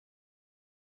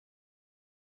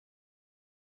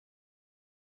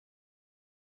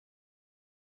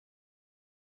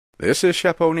This is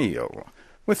Shep O'Neill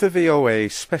with the VOA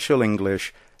Special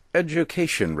English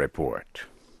Education Report.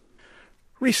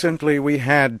 Recently we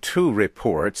had 2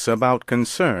 reports about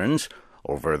concerns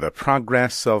over the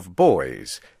progress of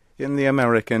boys in the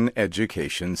American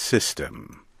education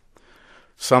system.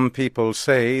 Some people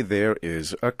say there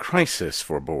is a crisis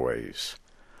for boys.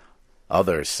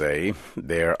 Others say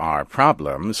there are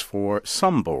problems for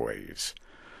some boys.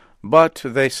 But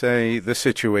they say the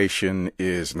situation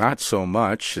is not so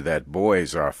much that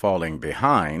boys are falling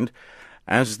behind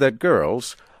as that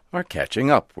girls are catching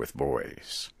up with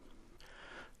boys.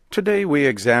 Today we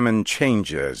examine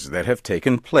changes that have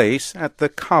taken place at the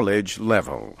college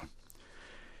level.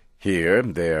 Here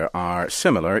there are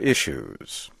similar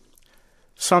issues.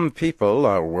 Some people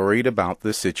are worried about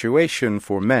the situation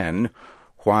for men,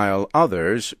 while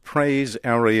others praise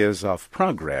areas of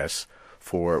progress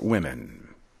for women.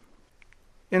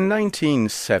 In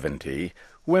 1970,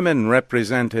 women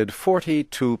represented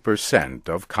 42%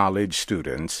 of college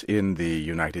students in the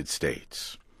United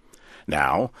States.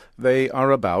 Now, they are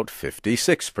about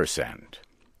 56%.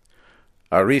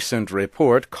 A recent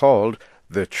report called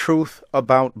The Truth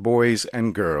About Boys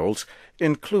and Girls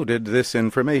included this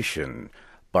information,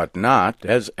 but not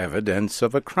as evidence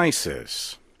of a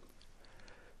crisis.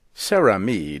 Sarah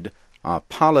Mead, a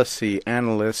policy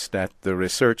analyst at the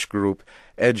research group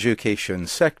Education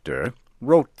Sector,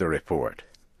 wrote the report.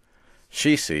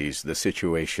 She sees the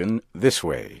situation this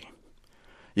way.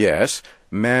 Yes,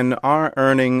 men are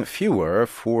earning fewer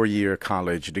 4-year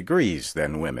college degrees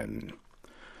than women.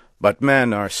 But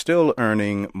men are still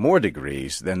earning more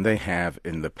degrees than they have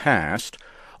in the past,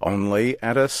 only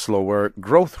at a slower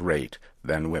growth rate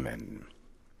than women.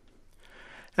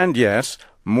 And yes,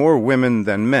 more women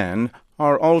than men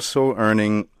are also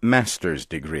earning master's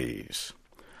degrees.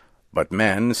 But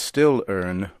men still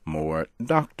earn more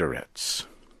doctorates.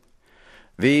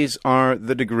 These are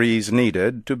the degrees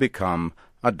needed to become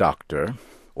a doctor,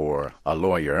 or a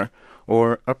lawyer,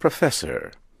 or a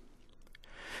professor.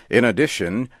 In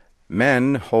addition,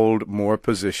 men hold more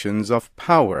positions of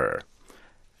power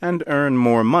and earn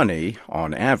more money,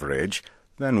 on average,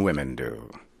 than women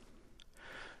do.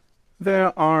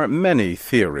 There are many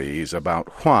theories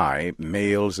about why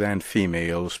males and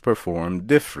females perform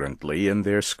differently in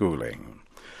their schooling.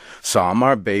 Some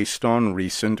are based on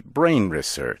recent brain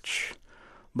research,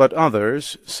 but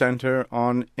others center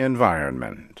on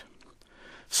environment.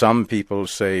 Some people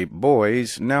say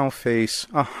boys now face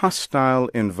a hostile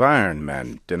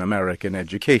environment in American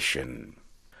education.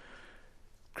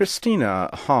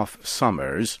 Christina Hoff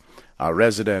Summers, a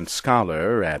resident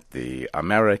scholar at the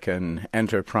American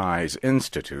Enterprise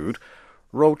Institute,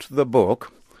 wrote the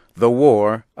book, The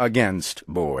War Against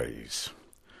Boys.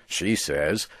 She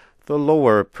says the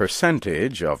lower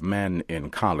percentage of men in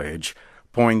college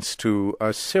points to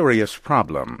a serious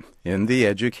problem in the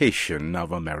education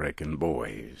of American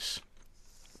boys.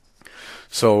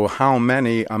 So how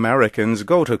many Americans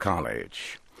go to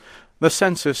college? The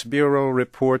Census Bureau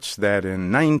reports that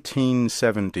in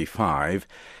 1975,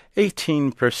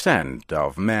 18%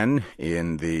 of men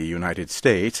in the United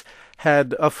States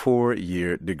had a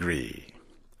 4-year degree.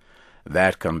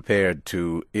 That compared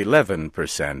to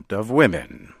 11% of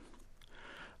women.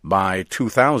 By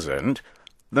 2000,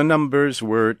 the numbers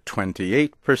were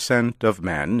 28% of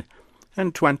men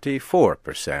and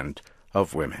 24%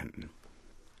 of women.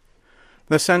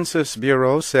 The Census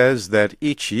Bureau says that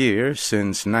each year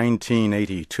since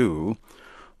 1982,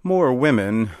 more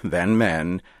women than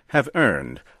men have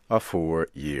earned a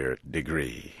 4-year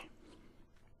degree.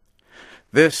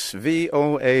 This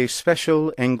VOA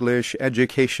Special English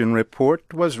Education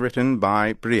Report was written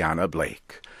by Brianna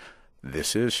Blake.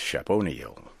 This is Shep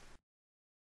O'Neill.